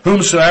 that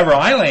whomsoever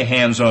I lay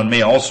hands on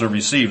may also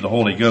receive the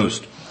Holy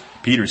Ghost.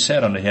 Peter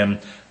said unto him,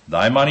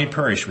 thy money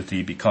perish with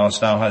thee,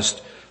 because thou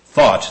hast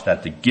thought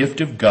that the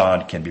gift of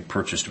God can be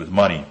purchased with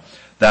money.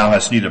 Thou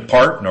hast neither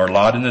part nor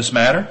lot in this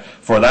matter,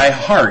 for thy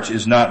heart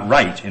is not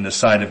right in the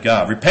sight of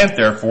God. Repent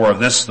therefore of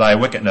this thy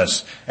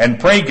wickedness, and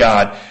pray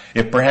God,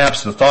 if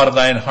perhaps the thought of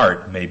thine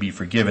heart may be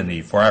forgiven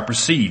thee. For I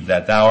perceive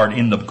that thou art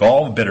in the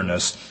gall of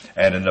bitterness,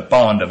 and in the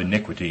bond of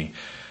iniquity.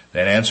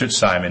 Then answered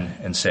Simon,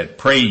 and said,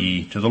 pray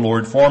ye to the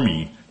Lord for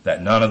me,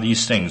 that none of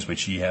these things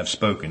which ye have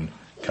spoken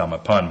come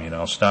upon me. And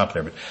I'll stop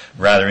there, but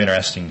rather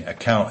interesting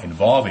account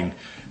involving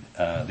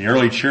the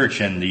early church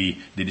and the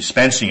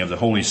dispensing of the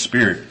Holy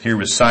Spirit. Here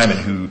was Stephen,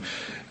 who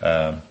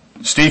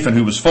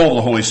was full of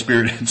the Holy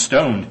Spirit and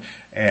stoned,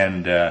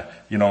 and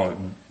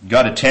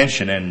got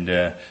attention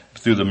and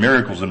through the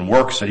miracles and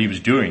works that he was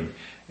doing,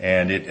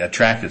 and it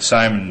attracted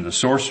Simon the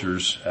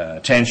sorcerer's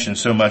attention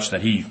so much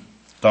that he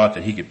thought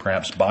that he could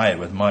perhaps buy it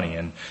with money,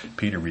 and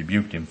Peter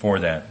rebuked him for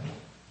that.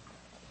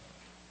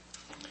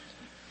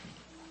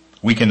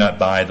 We cannot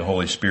buy the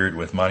Holy Spirit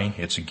with money.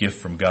 It's a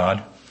gift from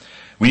God.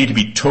 We need to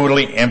be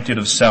totally emptied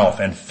of self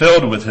and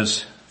filled with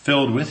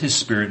His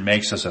Spirit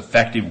makes us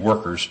effective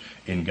workers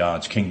in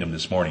God's kingdom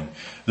this morning.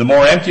 The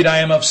more emptied I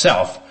am of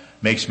self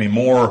gives me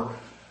more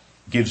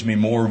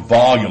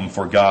volume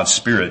for God's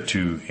Spirit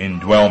to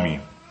indwell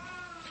me.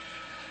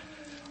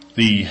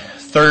 The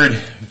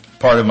third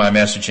part of my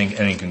message, and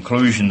in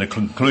conclusion, the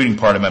concluding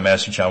part of my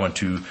message, I want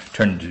to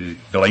turn to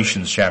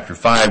Galatians chapter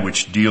 5,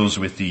 which deals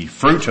with the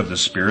fruit of the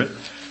Spirit,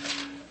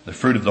 the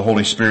fruit of the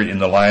Holy Spirit in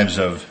the lives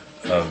of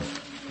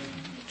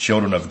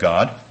children of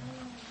God.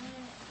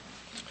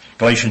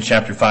 Galatians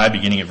chapter 5,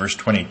 beginning at verse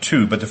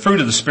 22. But the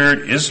fruit of the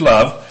Spirit is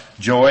love,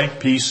 joy,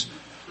 peace.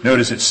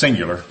 Notice it's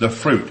singular, the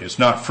fruit. It's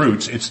not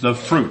fruits, it's the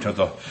fruit of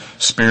the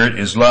Spirit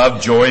is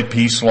love, joy,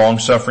 peace,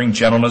 long-suffering,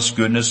 gentleness,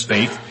 goodness,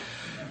 faith,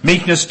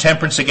 meekness,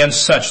 temperance.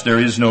 Against such there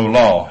is no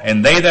law.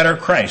 And they that are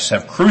Christ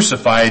have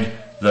crucified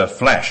the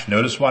flesh.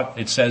 Notice what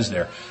it says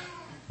there.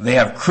 They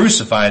have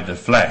crucified the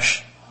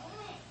flesh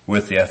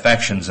with the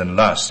affections and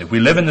lusts. If we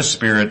live in the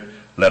Spirit,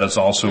 let us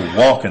also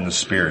walk in the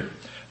Spirit.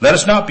 Let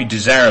us not be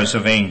desirous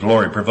of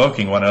vainglory,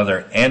 provoking one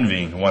another,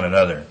 envying one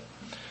another.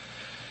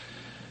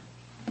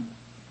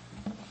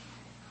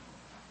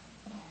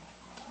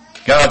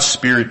 God's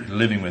Spirit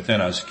living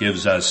within us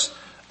gives us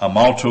a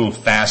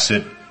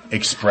multifaceted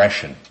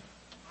expression.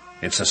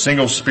 It's a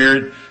single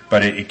Spirit,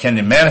 but it can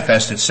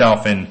manifest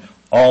itself in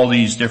all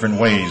these different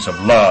ways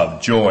of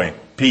love, joy,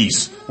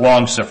 peace,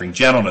 long-suffering,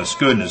 gentleness,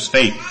 goodness,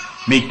 faith,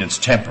 meekness,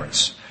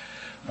 temperance.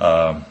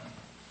 Our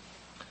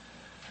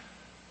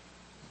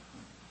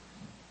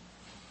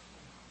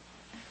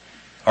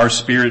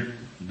spirit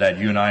that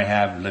you and I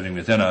have living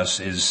within us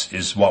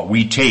is what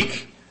we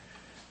take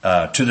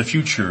to the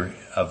future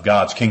of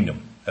God's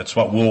kingdom. That's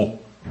what we'll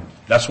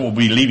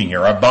be leaving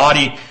here. Our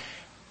body,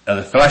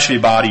 the fleshly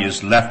body,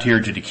 is left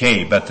here to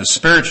decay, but the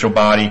spiritual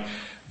body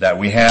that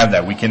we have,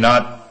 that we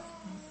cannot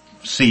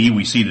see,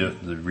 we see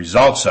the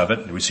results of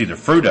it, we see the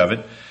fruit of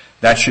it,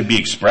 that should be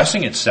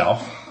expressing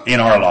itself in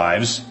our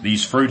lives.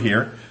 This fruit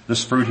here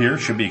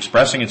should be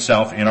expressing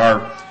itself in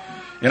our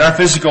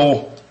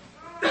physical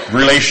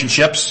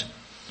relationships.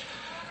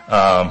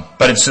 But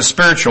it's the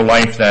spiritual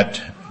life,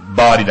 that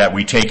body, that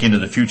we take into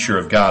the future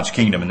of God's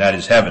kingdom, and that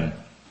is heaven.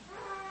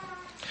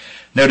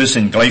 Notice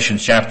in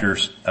Galatians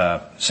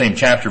same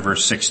chapter,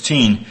 verse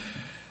 16,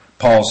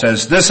 Paul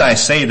says, "This I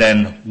say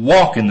then,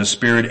 walk in the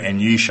Spirit, and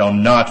ye shall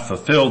not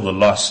fulfill the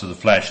lusts of the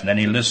flesh." And then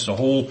he lists a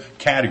whole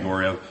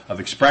category of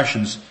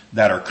expressions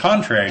that are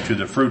contrary to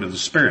the fruit of the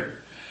Spirit.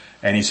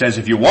 And he says,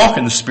 if you walk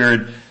in the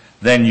Spirit,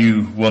 then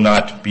you will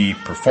not be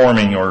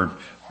performing or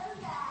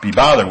be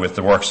bothered with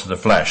the works of the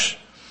flesh.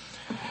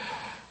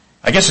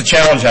 I guess the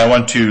challenge I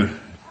want to,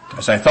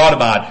 as I thought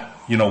about,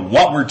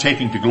 what we're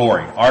taking to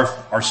glory,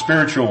 our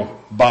spiritual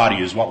body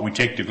is what we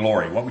take to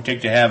glory, what we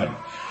take to heaven.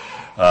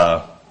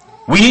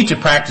 We need to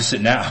practice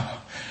it now.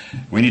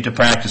 We need to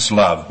practice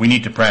love. We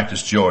need to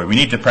practice joy. We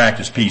need to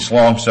practice peace,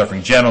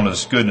 long-suffering,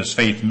 gentleness, goodness,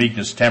 faith,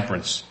 meekness,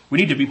 temperance. We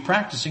need to be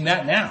practicing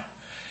that now,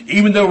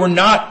 even though we're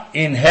not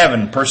in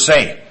heaven per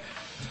se.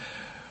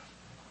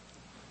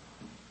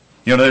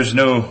 There's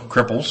no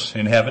cripples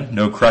in heaven,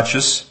 no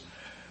crutches,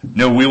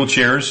 no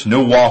wheelchairs,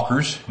 no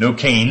walkers, no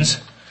canes.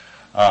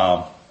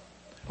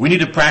 We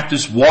need to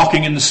practice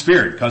walking in the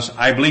Spirit, because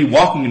I believe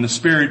walking in the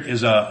Spirit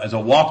is a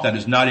walk that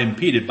is not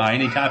impeded by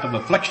any type of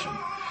affliction.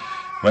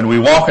 When we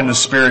walk in the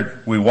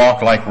Spirit, we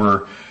walk like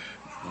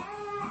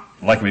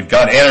we've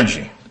got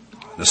energy.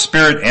 The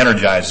Spirit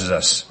energizes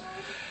us.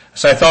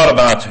 So I thought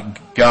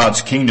about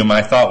God's kingdom.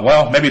 I thought,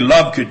 well, maybe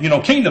love could,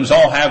 kingdoms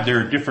all have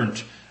their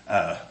different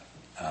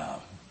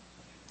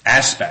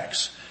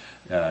aspects.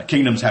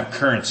 Kingdoms have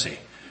currency.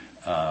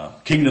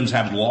 Kingdoms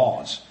have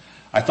laws.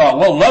 I thought,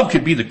 well, love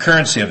could be the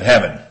currency of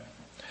heaven.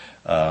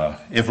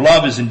 If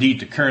love is indeed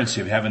the currency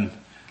of heaven,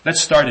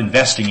 let's start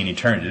investing in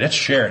eternity. Let's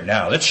share it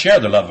now. Let's share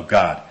the love of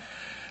God.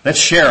 Let's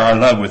share our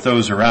love with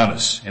those around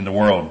us in the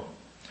world.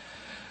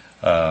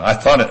 I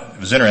thought it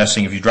was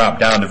interesting, if you drop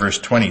down to verse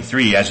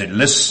 23, as it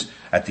lists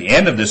at the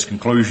end of this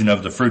conclusion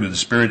of the fruit of the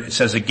Spirit, it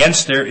says,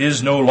 "Against there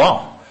is no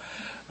law."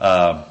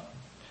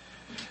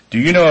 Do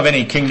you know of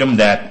any kingdom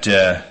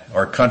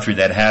or country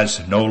that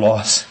has no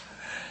laws?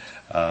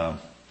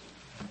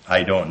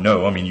 I don't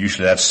know.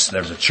 Usually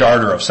there's a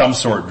charter of some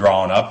sort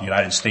drawn up,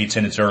 United States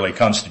in its early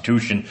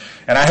constitution.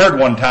 And I heard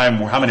one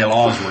time how many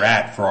laws we're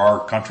at for our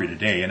country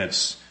today, and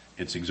it's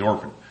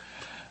exorbitant.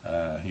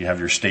 You have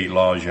your state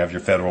laws, you have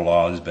your federal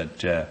laws,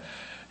 but,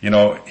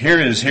 here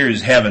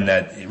is heaven,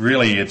 that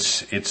really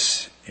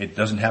it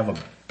doesn't have a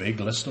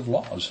big list of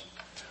laws.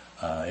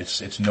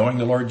 It's knowing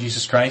the Lord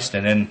Jesus Christ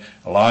and then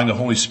allowing the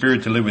Holy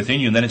Spirit to live within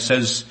you. And then it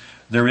says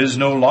there is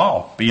no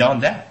law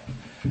beyond that.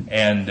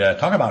 And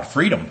talk about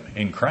freedom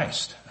in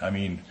Christ.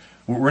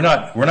 We're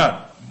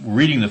not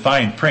reading the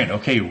fine print.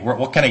 Okay,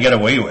 what can I get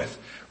away with?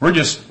 We're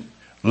just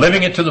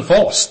living it to the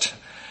fullest.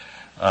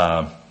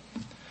 1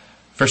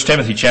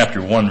 Timothy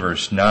chapter 1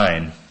 verse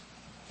 9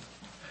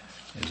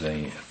 is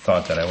a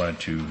thought that I wanted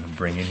to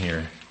bring in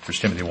here.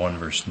 1 Timothy 1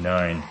 verse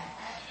 9.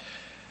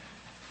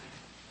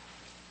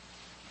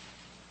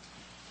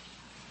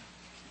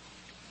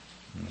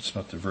 It's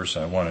not the verse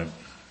I wanted.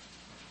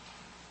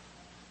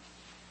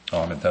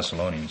 Oh, I'm in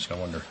Thessalonians, no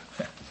wonder.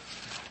 I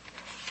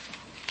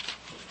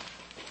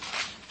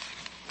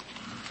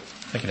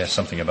think it has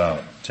something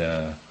about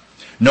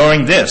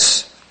knowing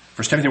this.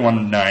 1 Timothy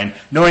 1:9,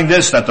 knowing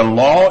this, that the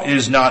law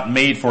is not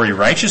made for a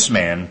righteous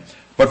man,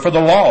 but for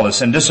the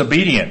lawless and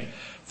disobedient,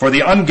 for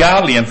the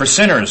ungodly and for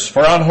sinners,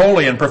 for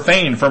unholy and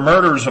profane, for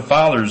murderers of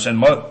fathers and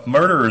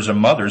murderers of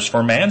mothers,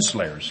 for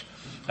manslayers.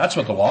 That's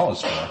what the law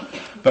is for.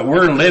 But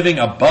we're living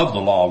above the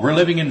law. We're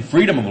living in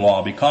freedom of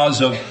law because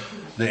of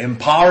the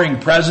empowering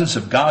presence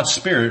of God's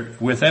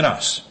Spirit within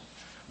us.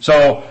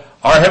 So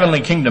our heavenly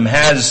kingdom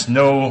has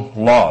no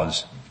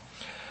laws.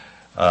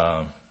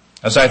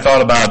 As I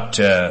thought about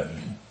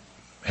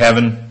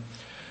heaven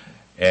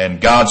and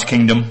God's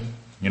kingdom,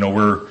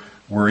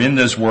 we're in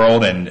this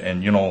world,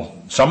 and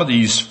some of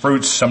these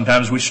fruits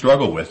sometimes we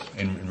struggle with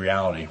in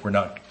reality. We're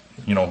not,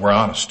 we're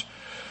honest.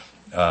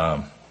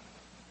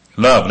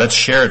 Love, let's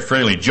share it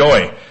freely.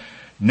 Joy,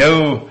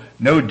 no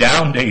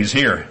down days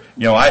here.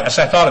 As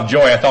I thought of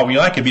joy, I thought,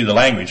 that could be the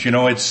language.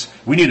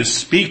 We need to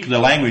speak the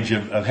language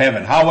of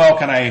heaven.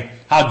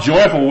 How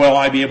joyful will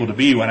I be able to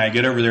be when I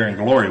get over there in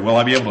glory? Will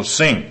I be able to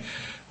sing?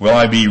 Will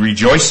I be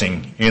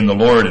rejoicing in the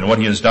Lord and what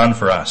He has done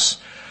for us?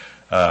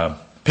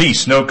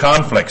 Peace, no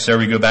conflicts. There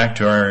we go back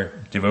to our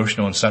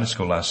devotional and Sunday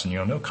school lesson.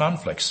 No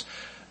conflicts.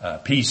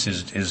 Peace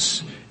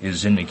is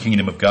in the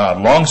kingdom of God.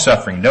 Long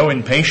suffering, no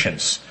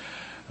impatience.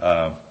 We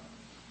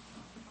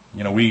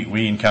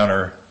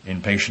encounter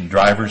impatient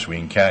drivers. We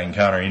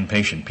encounter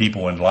impatient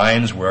people in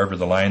lines, wherever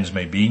the lines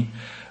may be.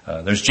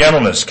 There's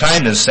gentleness,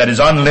 kindness that is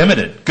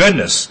unlimited.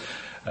 Goodness,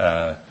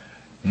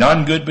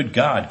 none good but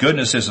God.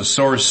 Goodness is a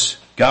source.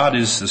 God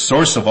is the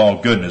source of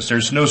all goodness.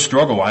 There's no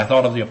struggle. I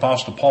thought of the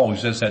Apostle Paul, who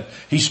says that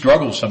he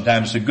struggles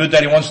sometimes. The good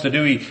that he wants to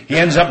do, he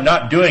ends up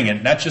not doing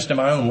it. Not just in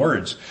my own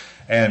words.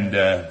 And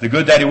the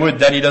good that he would,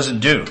 that he doesn't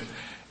do.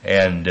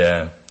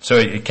 And so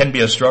it can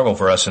be a struggle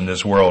for us in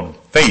this world.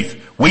 Faith.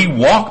 We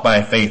walk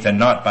by faith and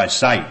not by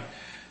sight.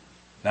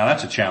 Now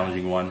that's a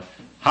challenging one.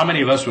 How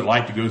many of us would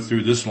like to go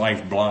through this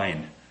life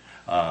blind?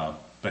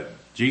 But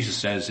Jesus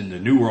says in the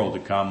new world to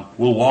come,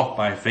 we'll walk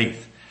by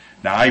faith.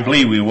 Now I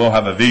believe we will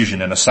have a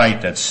vision and a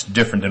sight that's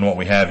different than what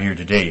we have here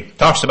today.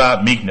 Talks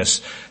about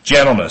meekness,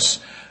 gentleness.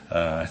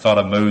 I thought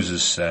of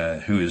Moses,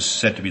 who is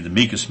said to be the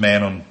meekest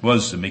man,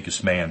 was the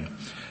meekest man.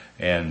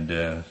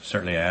 And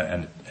certainly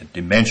a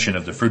dimension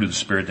of the fruit of the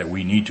Spirit that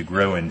we need to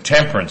grow in.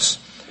 Temperance.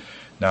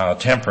 Now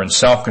temperance,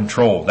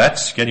 self-control,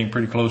 that's getting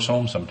pretty close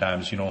home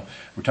sometimes. We're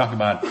talking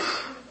about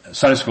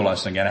Sunday school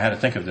lesson again. I had to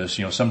think of this.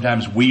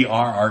 Sometimes we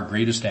are our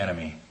greatest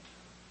enemy.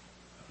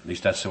 At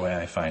least that's the way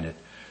I find it.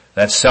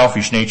 That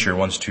selfish nature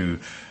wants to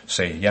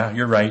say, yeah,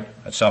 you're right.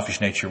 That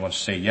selfish nature wants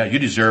to say, yeah, you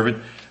deserve it.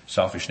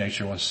 Selfish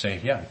nature wants to say,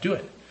 yeah, do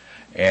it.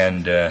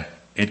 And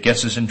it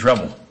gets us in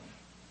trouble.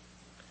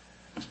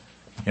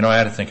 I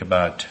had to think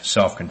about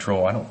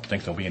self-control. I don't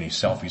think there'll be any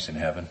selfies in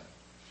heaven.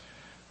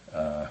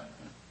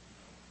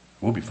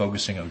 We'll be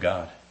focusing on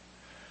God.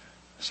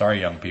 Sorry,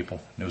 young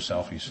people, no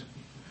selfies.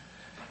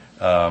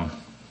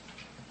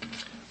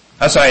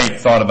 As I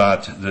thought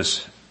about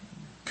this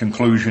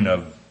conclusion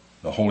of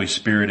the Holy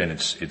Spirit and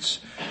it's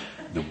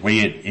the way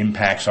it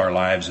impacts our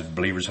lives of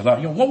believers, I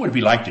thought, what would it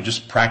be like to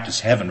just practice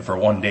heaven for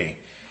one day?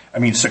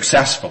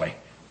 Successfully.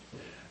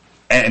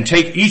 And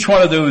take each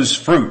one of those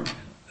fruit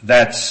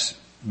that's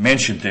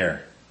mentioned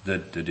there, the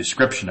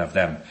description of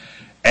them,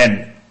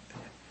 and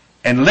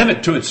live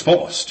it to its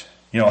fullest,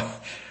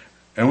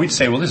 and we'd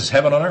say, well, this is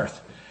heaven on earth.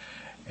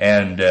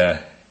 And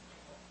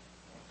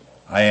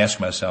I ask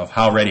myself,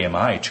 how ready am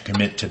I to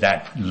commit to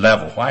that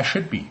level? Well, I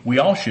should be. We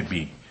all should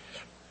be.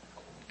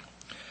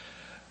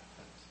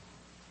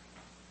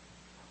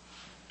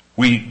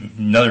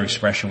 Another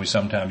expression we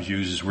sometimes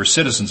use is we're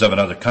citizens of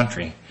another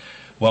country.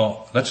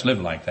 Well, let's live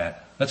like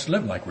that. Let's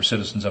live like we're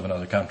citizens of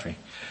another country.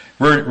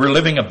 We're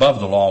living above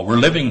the law.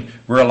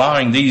 We're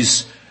allowing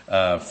these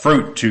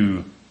fruit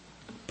to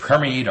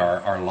permeate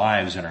our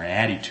lives and our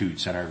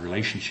attitudes and our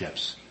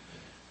relationships.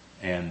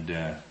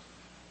 And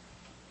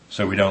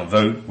so we don't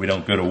vote. We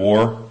don't go to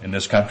war in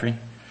this country.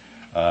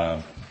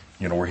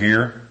 We're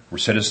here. We're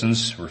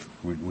citizens.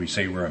 We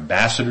say we're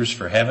ambassadors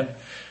for heaven,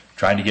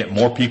 trying to get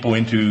more people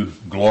into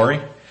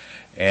glory.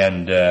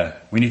 And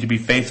we need to be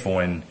faithful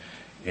in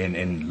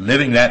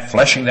living that,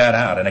 fleshing that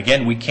out. And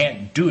again, we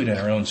can't do it in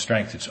our own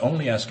strength. It's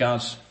only as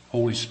God's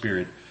Holy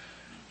Spirit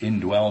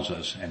indwells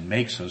us and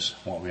makes us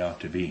what we ought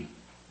to be.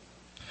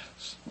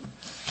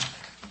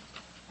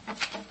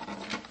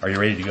 Are you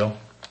ready to go?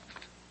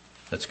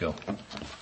 Let's go.